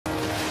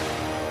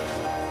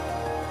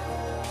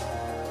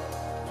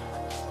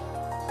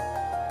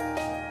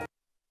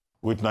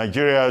with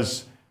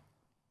Nigeria's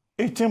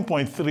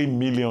 18.3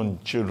 million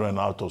children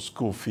out of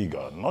school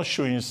figure not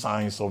showing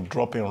signs of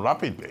dropping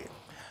rapidly.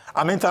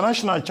 An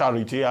international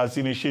charity has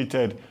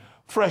initiated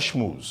fresh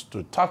moves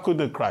to tackle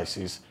the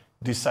crisis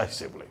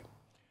decisively.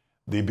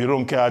 The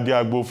Ronke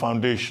Adeagbo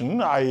Foundation,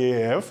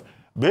 IAF,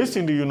 based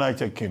in the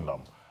United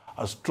Kingdom,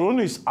 has thrown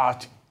its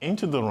hat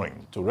into the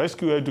ring to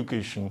rescue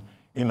education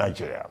in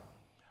Nigeria.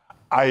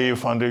 IAF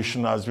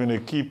Foundation has been a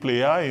key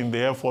player in the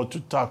effort to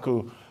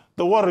tackle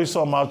the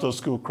worrisome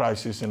out-of-school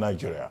crisis in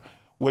Nigeria,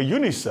 where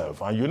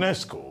UNICEF and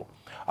UNESCO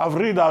have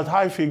read out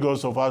high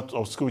figures of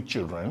out-of-school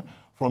children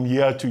from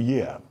year to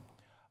year.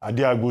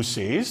 Adeagbo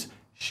says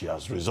she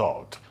has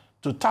resolved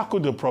to tackle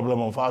the problem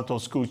of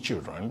out-of-school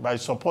children by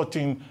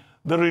supporting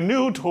the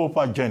renewed hope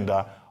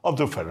agenda of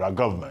the federal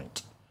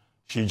government.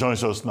 She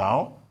joins us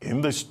now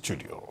in the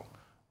studio.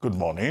 Good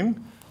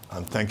morning,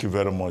 and thank you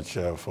very much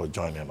for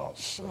joining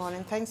us. Good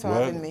morning. Thanks for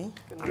having me.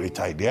 Great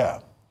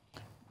idea.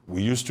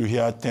 We used to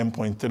hear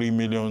 10.3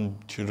 million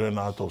children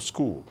out of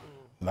school.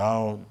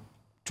 Now,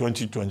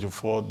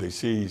 2024, they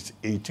say it's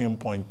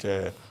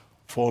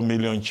 18.4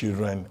 million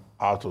children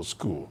out of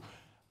school.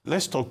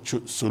 Let's talk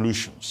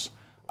solutions.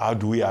 How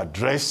do we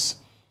address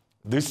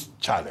this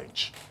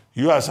challenge?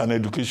 You as an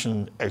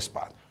education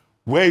expert,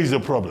 where is the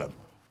problem?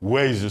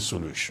 Where is the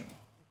solution?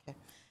 Okay.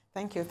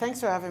 Thank you. Thanks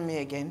for having me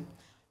again.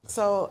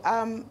 So,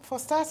 for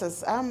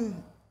starters,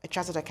 I'm a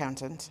chartered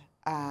accountant,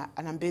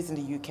 and I'm based in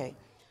the UK.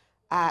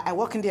 I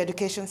work in the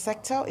education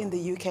sector in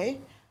the UK,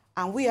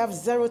 and we have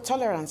zero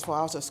tolerance for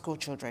out-of-school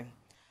children.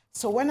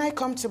 So when I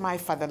come to my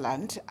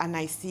fatherland and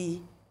I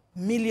see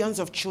millions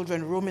of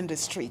children roaming the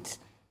street,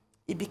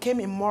 it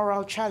became a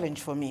moral challenge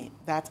for me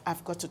that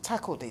I've got to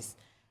tackle this.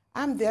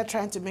 I'm there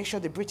trying to make sure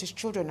the British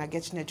children are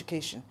getting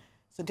education.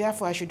 So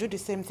therefore, I should do the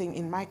same thing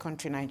in my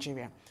country,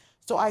 Nigeria.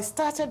 So I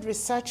started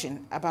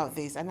researching about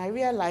this, and I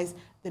realized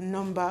the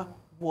number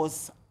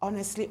was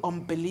honestly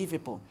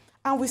unbelievable.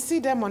 And we see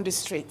them on the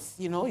streets,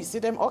 you know, you see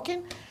them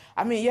walking.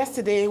 I mean,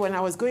 yesterday when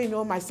I was going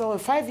home, I saw a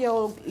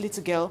 5-year-old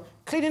little girl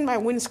cleaning my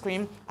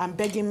windscreen and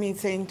begging me,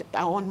 saying,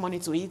 I want money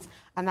to eat.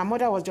 And her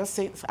mother was just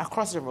saying,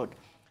 across the road.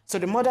 So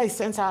the mother is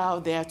sent her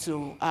out there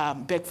to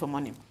beg for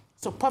money.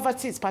 So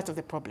poverty is part of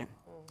the problem,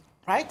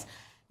 right?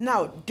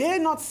 Now, they're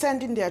not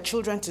sending their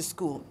children to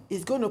school.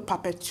 It's going to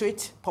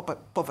perpetuate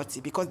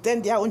poverty because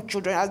then their own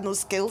children have no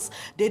skills.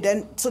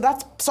 So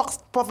that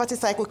poverty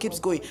cycle keeps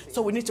going.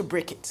 So we need to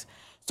break it.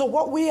 So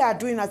what we are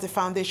doing as a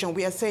foundation,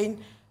 we are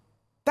saying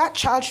that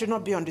child should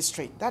not be on the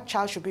street. That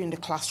child should be in the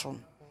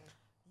classroom.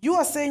 You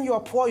are saying you are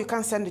poor, you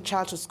can't send the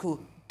child to school.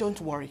 Don't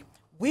worry.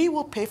 We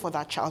will pay for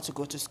that child to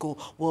go to school.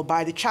 We'll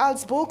buy the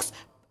child's books,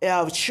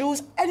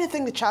 shoes,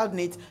 anything the child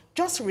needs.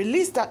 Just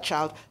release that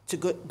child to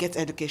go get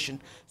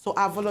education. So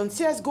our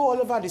volunteers go all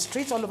over the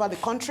streets, all over the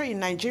country in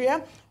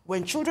Nigeria.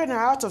 When children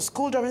are out of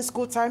school during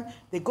school time,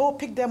 they go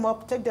pick them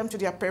up, take them to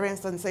their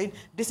parents and say,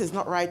 this is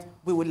not right,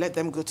 we will let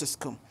them go to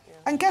school.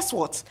 And guess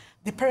what?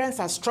 The parents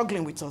are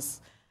struggling with us,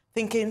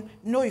 thinking,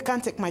 no, you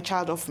can't take my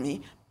child off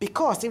me,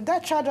 because if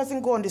that child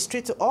doesn't go on the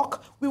street to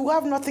hawk, we will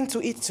have nothing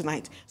to eat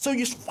tonight. So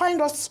you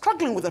find us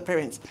struggling with the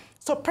parents.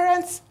 So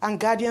parents and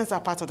guardians are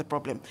part of the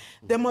problem.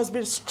 There must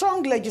be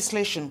strong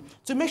legislation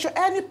to make sure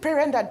any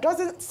parent that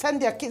doesn't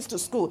send their kids to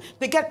school,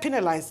 they get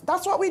penalized.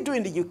 That's what we do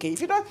in the UK.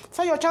 If you don't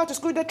send your child to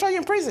school, they throw you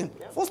in prison.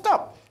 Yep. Full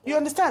stop. You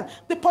understand?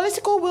 The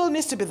political will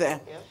needs to be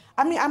there. Yep.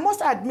 I mean, I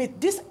must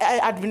admit, this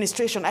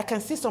administration, I can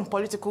see some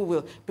political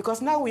will,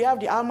 because now we have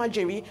the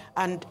Almajiri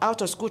and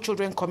Out-of-School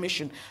Children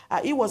Commission.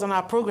 He was on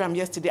our program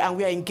yesterday, and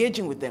we are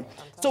engaging with them.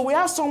 Fantastic. So we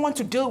have someone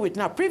to deal with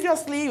now.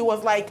 Previously, it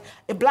was like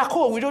a black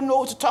hole. We don't know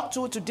who to talk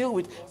to deal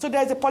with. So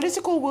there's a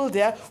political will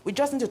there. We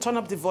just need to turn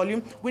up the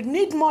volume. We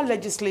need more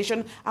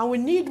legislation, and we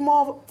need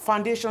more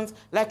foundations,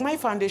 like my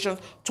foundations,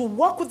 to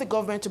work with the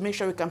government to make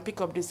sure we can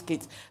pick up these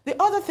kids. The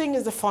other thing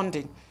is the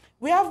funding.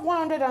 We have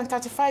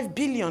 135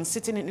 billion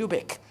sitting in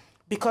UBEC,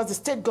 because the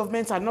state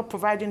governments are not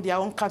providing their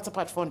own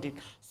counterpart funding.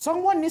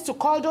 Someone needs to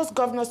call those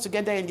governors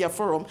together in their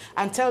forum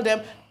and tell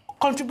them,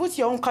 contribute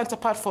your own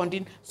counterpart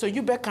funding so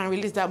UBEC can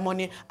release that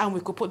money and we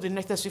could put the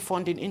necessary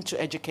funding into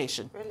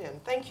education.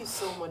 Brilliant. Thank you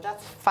so much.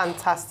 That's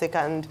fantastic.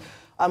 And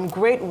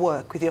great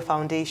work with your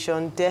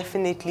foundation,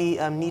 definitely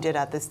needed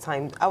at this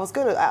time.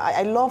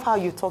 I love how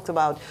you talked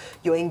about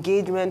your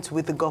engagement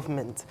with the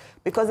government,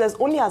 because there's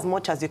only as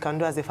much as you can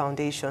do as a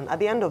foundation. At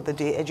the end of the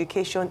day,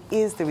 education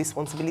is the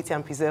responsibility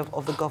and preserve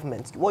of the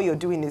government. What you're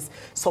doing is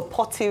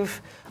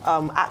supportive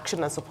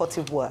action and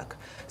supportive work.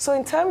 So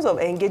in terms of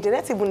engaging,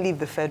 let's even leave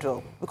the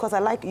federal, because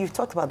you've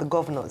talked about the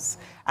governors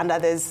and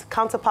that there's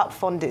counterpart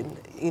funding.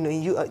 You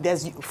know,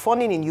 there's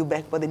funding in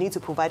UBEC, but they need to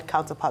provide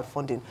counterpart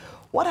funding.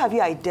 What have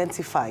you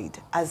identified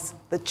as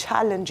the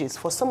challenges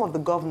for some of the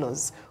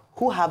governors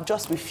who have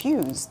just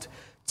refused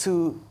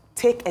to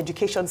take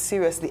education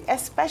seriously,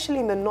 especially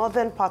in the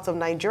northern parts of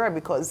Nigeria?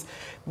 Because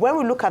when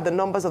we look at the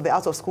numbers of the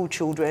out-of-school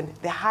children,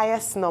 the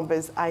highest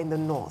numbers are in the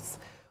north.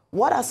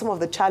 What are some of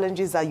the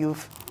challenges that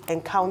you've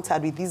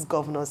encountered with these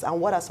governors,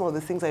 and what are some of the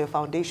things that your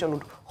foundation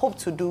would hope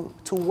to do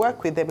to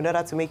work with them in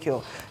order to make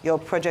your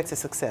project a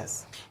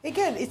success?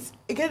 Again, it's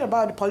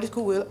about the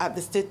political will at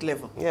the state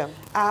level. Yeah.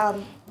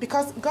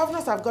 Because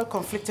governors have got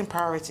conflicting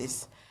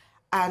priorities,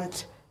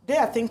 and they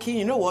are thinking,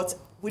 you know what,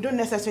 we don't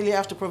necessarily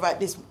have to provide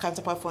this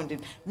counterpart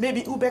funding.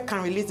 Maybe UBEC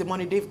can release the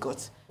money they've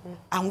got,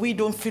 and we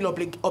don't feel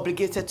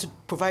obligated to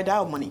provide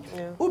our money.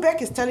 Yeah.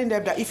 UBEC is telling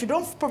them that if you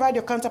don't provide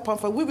your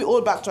counterpart funding, we will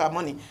hold back to our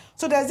money.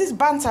 So there's this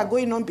banter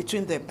going on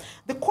between them.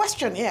 The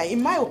question here,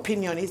 in my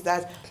opinion, is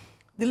that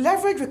the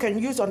leverage we can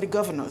use on the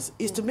governors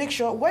is to make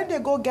sure when they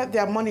go get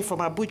their money from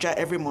Abuja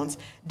every month,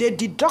 they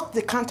deduct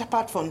the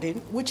counterpart funding,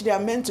 which they are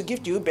meant to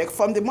give to UBEC,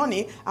 from the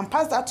money and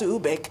pass that to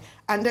UBEC,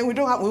 and then we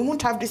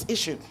won't have this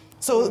issue.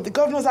 So the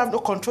governors have no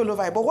control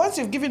over it. But once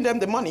you've given them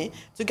the money,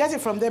 to get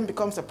it from them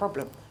becomes a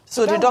problem.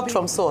 So deduct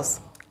from source?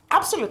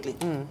 Absolutely.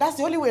 That's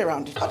the only way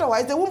around it.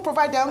 Otherwise, they won't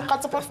provide their own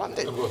counterpart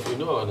funding. But you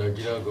know, our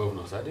Nigerian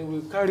governors, I think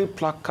we carry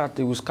placard,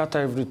 they will scatter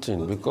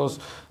everything because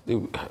they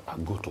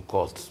go to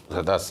court.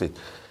 That's it.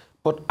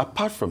 But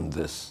apart from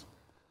this,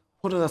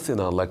 one other thing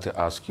I'd like to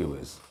ask you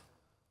is,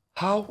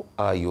 how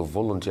are your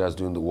volunteers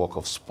doing the work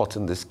of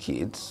spotting these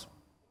kids?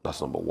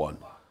 That's number one.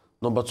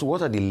 Number two,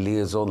 what are the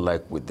liaison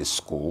like with the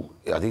school?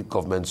 Are they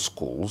government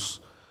schools?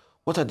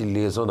 What are the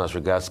liaison as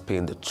regards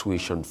paying the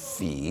tuition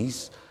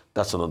fees?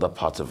 That's another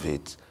part of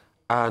it.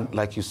 And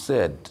like you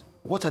said,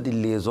 what are the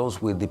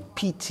liaisons with the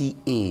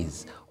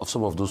PTAs of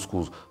some of those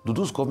schools? Do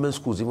those government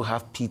schools even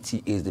have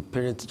PTAs, the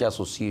Parent-Teacher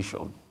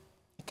Association?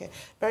 Okay,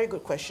 very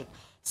good question.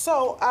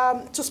 So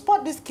to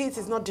spot these kids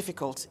is not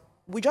difficult.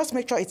 We just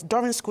make sure it's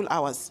during school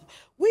hours.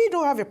 We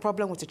don't have a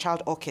problem with the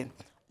child hawking.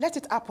 Let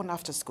it happen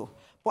after school.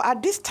 But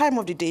at this time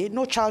of the day,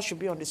 no child should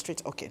be on the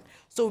street hawking.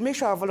 So we make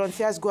sure our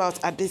volunteers go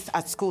out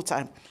at school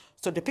time.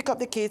 So they pick up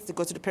the kids, they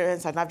go to the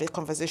parents and have the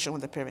conversation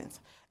with the parents.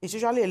 It's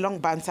usually a long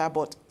banter,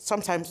 but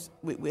sometimes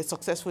we're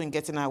successful in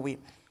getting our way.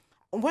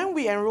 When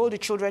we enroll the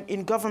children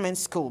in government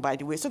school, by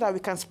the way, so that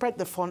we can spread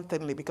the fund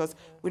thinly, because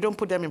we don't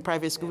put them in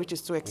private school, which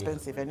is too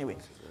expensive anyway.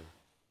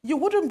 You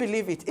wouldn't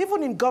believe it.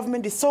 Even in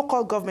government, the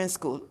so-called government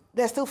school,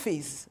 there are still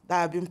fees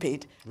that are being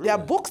paid. Really? There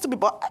are books to be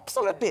bought.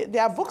 Absolutely.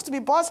 There are books to be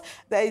bought.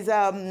 There is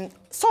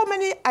so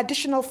many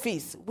additional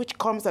fees which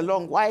comes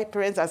along. Why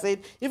parents are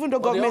saying, even though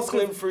government school...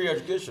 They all claim free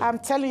education. I'm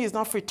telling you, it's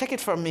not free. Take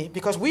it from me,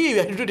 because we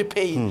do the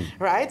paying,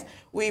 right?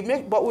 We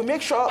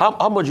make sure...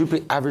 How much do you pay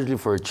averagely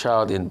for a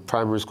child in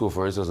primary school,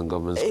 for instance, in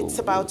government school? It's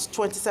about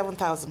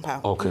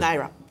 £27,000. Okay.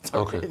 Naira.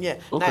 Okay. Yeah,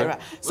 okay. Naira.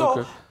 So...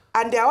 Okay.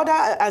 And there are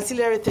other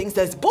ancillary things.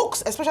 There's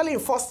books, especially in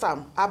first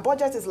term. Our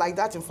budget is like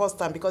that in first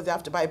term because they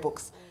have to buy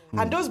books.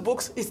 And those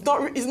books, it's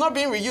not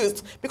being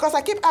reused. Because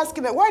I keep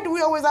asking them, why do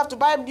we always have to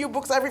buy new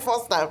books every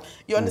first time?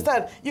 You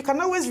understand? You can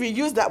always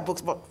reuse that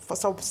books, but for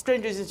some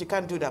strange reasons, you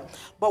can't do that.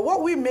 But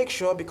what we make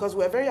sure, because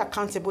we're very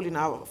accountable in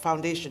our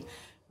foundation,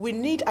 we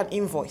need an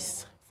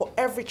invoice for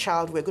every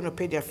child we're going to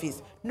pay their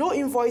fees. No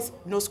invoice,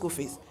 no school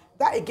fees.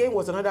 That, again,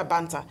 was another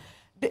banter.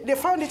 They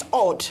found it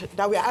odd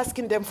that we're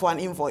asking them for an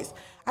invoice.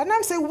 And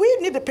I'm saying, we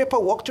need the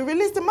paperwork to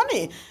release the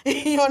money.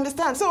 You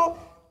understand? So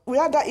we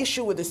had that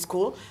issue with the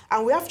school,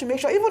 and we have to make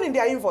sure, even in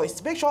their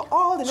invoice, make sure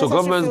all the necessary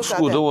fields are there. So government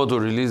school don't want to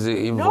release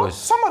the invoice? No,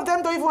 some of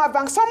them don't even have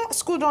banks. Some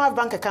schools don't have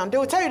bank account. They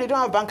will tell you they don't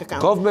have bank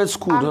account. Government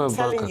school don't have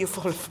bank account? I'm telling you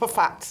for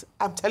fact.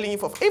 I'm telling you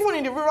for even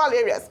in the rural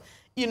areas,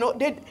 you know,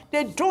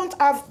 they don't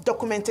have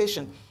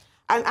documentation.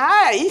 And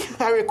I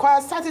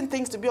require certain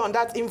things to be on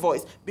that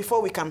invoice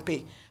before we can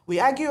pay. We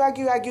argue,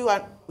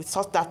 and we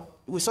sort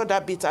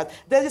that bit out.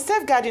 There's a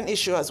safeguarding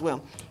issue as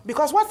well.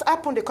 Because what's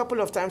happened a couple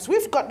of times,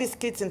 we've got these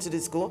kids into the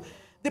school.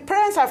 The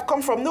parents have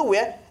come from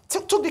nowhere,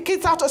 took the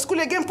kids out of school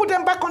again, put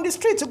them back on the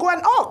street to go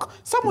and hawk.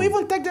 Some will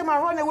even take them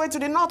and run away to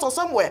the north or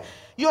somewhere.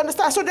 You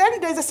understand? So then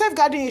there's a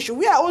safeguarding issue.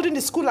 We are holding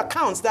the school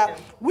accounts that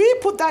we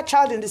put that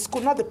child in the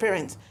school, not the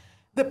parents.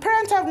 The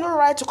parents have no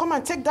right to come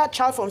and take that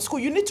child from school.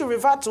 You need to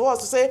revert to us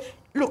to say,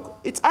 look,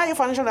 it's IE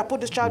Foundation that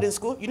put this child in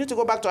school. You need to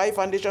go back to IE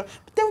Foundation.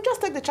 But they will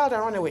just take the child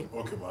and run away.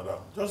 Okay, madam.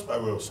 Just by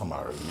way of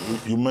summary,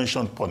 you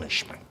mentioned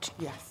punishment.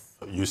 Yes.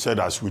 You said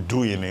as we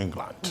do in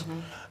England.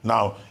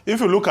 Now,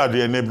 if you look at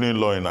the enabling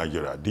law in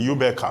Nigeria, the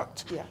UBEC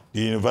Act,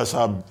 the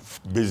Universal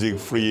Basic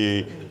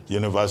Free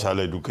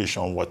Universal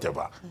Education,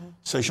 whatever,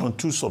 Section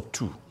 2 sub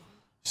 2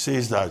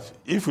 says that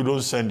if you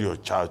don't send your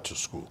child to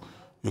school,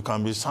 you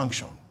can be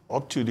sanctioned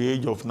up to the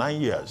age of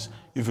 9 years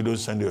if you don't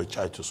send your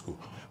child to school.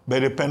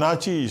 But the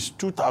penalty is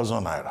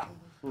 2,000 naira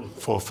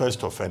for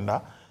first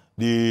offender.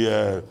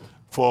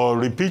 For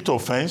repeat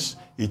offense,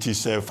 it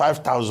is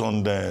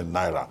 5,000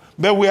 naira.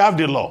 But we have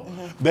the law.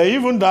 But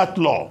even that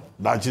law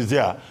that is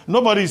there,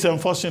 nobody is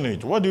enforcing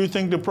it. What do you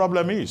think the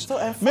problem is?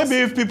 So maybe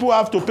if people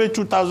have to pay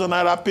 2,000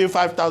 naira, pay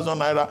 5,000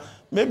 naira,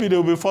 maybe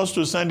they'll be forced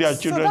to send their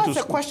children to school. So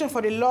that's a question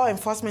for the law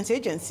enforcement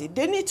agency.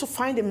 They need to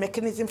find a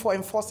mechanism for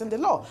enforcing the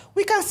law.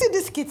 We can see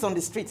these kids on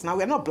the streets now.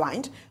 We're not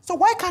blind. So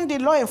why can't the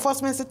law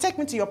enforcement say, take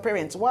me to your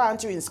parents? Why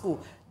aren't you in school?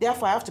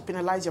 Therefore, I have to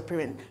penalize your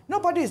parent.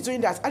 Nobody is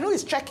doing that. I know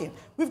it's checking.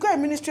 We've got a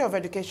Ministry of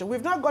Education.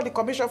 We've now got the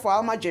Commission for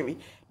Almajiri.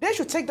 They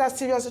should take that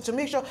seriously to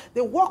make sure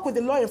they work with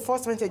the law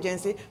enforcement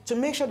agency to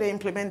make sure they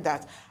implement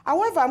that.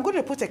 However, I'm going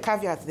to put a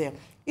caveat there.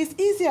 It's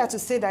easier to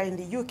say that in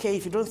the UK,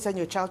 if you don't send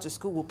your child to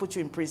school, we'll put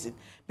you in prison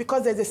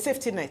because there's a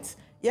safety net.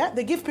 Yeah,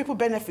 they give people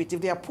benefit if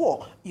they are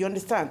poor. You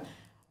understand?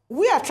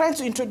 We are trying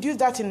to introduce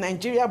that in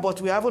Nigeria, but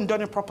we haven't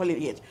done it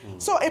properly yet.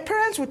 So a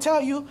parent will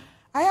tell you,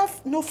 I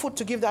have no food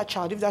to give that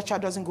child if that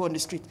child doesn't go on the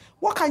street.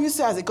 What can you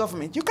say as a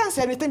government? You can't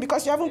say anything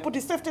because you haven't put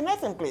the safety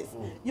net in place.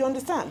 You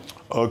understand?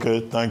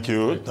 Okay, thank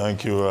you.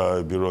 Thank you,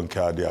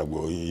 Ronke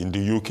Adeagbo. In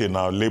the UK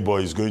now, Labour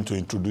is going to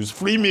introduce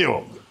free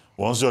meal.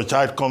 Once your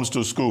child comes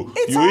to school,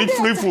 you eat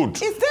free food.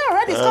 It's there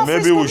already. It's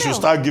maybe we should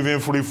start giving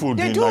free food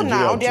in Nigeria. They do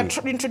now. They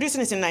are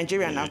introducing it in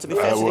Nigeria now, to be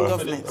fair to the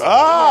government.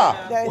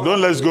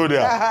 Don't let's go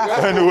there.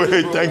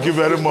 Anyway, thank you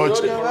very much.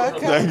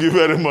 Thank you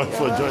very much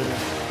for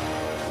joining.